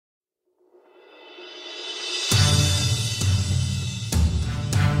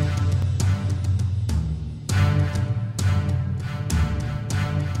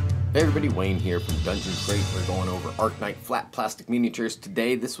Hey everybody, Wayne here from Dungeon Crate. We're going over Arcknight flat plastic miniatures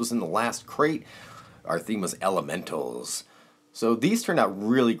today. This was in the last crate. Our theme was elementals. So these turned out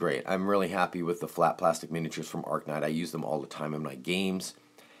really great. I'm really happy with the flat plastic miniatures from Arcknight. I use them all the time in my games.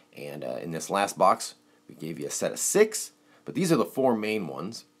 And in this last box, we gave you a set of 6, but these are the 4 main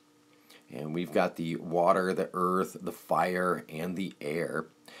ones. And we've got the water, the earth, the fire, and the air.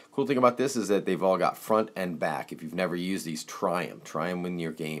 Cool thing about this is that they've all got front and back. If you've never used these, try them in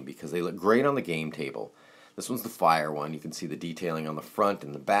your game because they look great on the game table. This one's the fire one. You can see the detailing on the front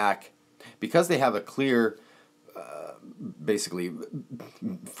and the back. Because they have a clear, basically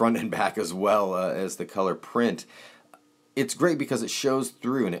front and back as well as the color print, it's great because it shows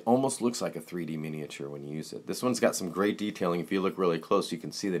through and it almost looks like a 3D miniature when you use it. This one's got some great detailing. If you look really close, you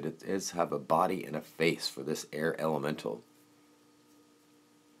can see that it does have a body and a face for this air elemental.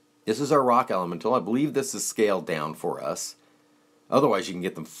 This is our rock elemental. I believe this is scaled down for us. Otherwise, you can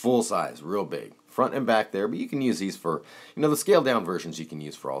get them full size, real big. Front and back there, but you can use these for, the scaled down versions you can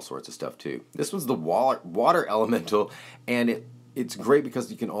use for all sorts of stuff too. This one's the water elemental, and it's great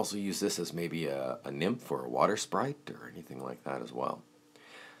because you can also use this as maybe a nymph or a water sprite or anything like that as well.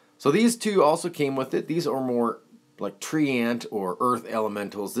 So these two also came with it. These are more like tree ant or earth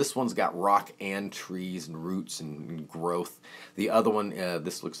elementals. This one's got rock and trees and roots and growth. The other one,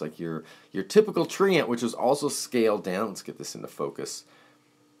 this looks like your typical tree ant, which is also scaled down. Let's get this into focus.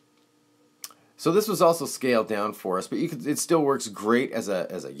 So this was also scaled down for us, but it still works great as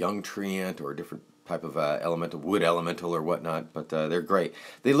a young tree ant or a different type of elemental, wood elemental or whatnot, but they're great.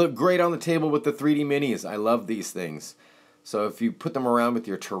 They look great on the table with the 3D minis. I love these things. So if you put them around with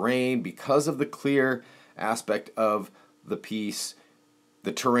your terrain, because of the clear aspect of the piece,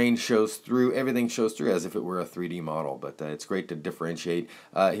 the terrain shows through, everything shows through as if it were a 3D model, but it's great to differentiate.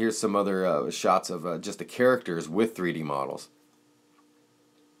 Here's some other shots of just the characters with 3D models.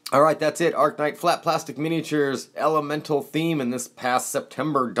 Alright, that's it. Arcknight Flat Plastic Miniatures Elemental theme in this past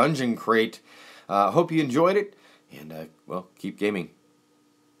September Dungeon Crate. Hope you enjoyed it, and, well, keep gaming.